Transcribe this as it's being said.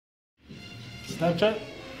Snapchat?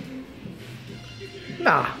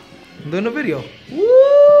 Nah, I'm doing a video.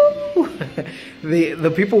 Woo!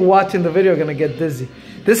 The people watching the video are gonna get dizzy.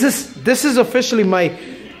 This is officially my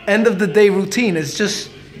end of the day routine. It's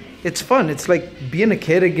fun. It's like being a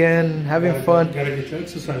kid again, having fun. Gotta get your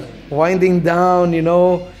exercise. Winding down, you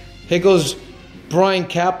know. Here goes Brian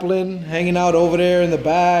Kaplan hanging out over there in the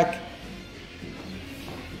back.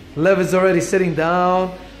 Lev is already sitting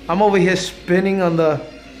down. I'm over here spinning on the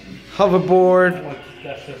hoverboard,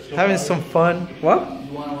 having some fun. What?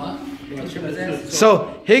 You want what? You want to trip his ass?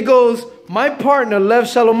 So here goes my partner Lev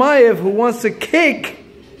Shalomayev, who wants to kick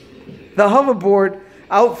the hoverboard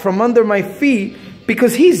out from under my feet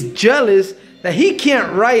because he's jealous that he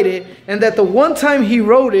can't ride it, and that the one time he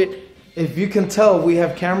rode it, if you can tell, we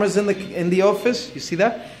have cameras in the office. You see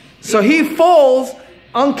that? So he falls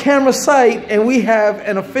on camera sight, and we have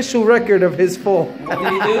an official record of his fall. What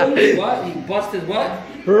did he do? What? He busted what?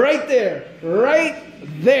 Right there. Right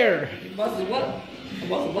there. He busted what?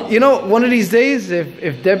 You know, one of these days,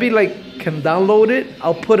 if Debbie can download it,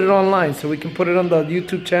 I'll put it online so we can put it on the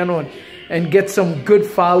YouTube channel and get some good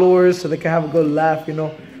followers so they can have a good laugh, you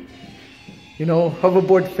know. You know,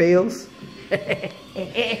 hoverboard fails. He's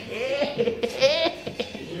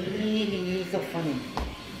so funny.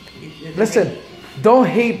 Listen, don't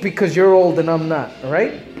hate because you're old and I'm not, all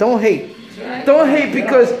right? Don't hate. Don't hate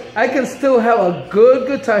because I can still have a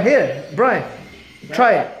good time. Here, Brian,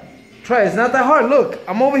 try it. Try it. It's not that hard. Look,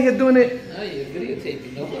 I'm over here doing it. No, you're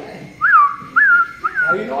videotaping. No way.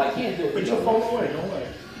 How you know I can't do it? Put your phone away. Don't worry.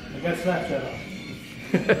 I got Snapchat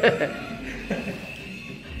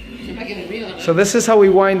on. So this is how we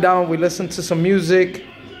wind down. We listen to some music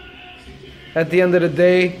at the end of the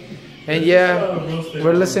day. And yeah,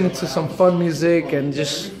 we're listening to some fun music and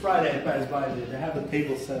just... Every Friday I pass by there. They have a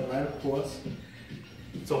table set right across.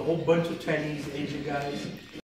 It's a whole bunch of Chinese, Asian guys.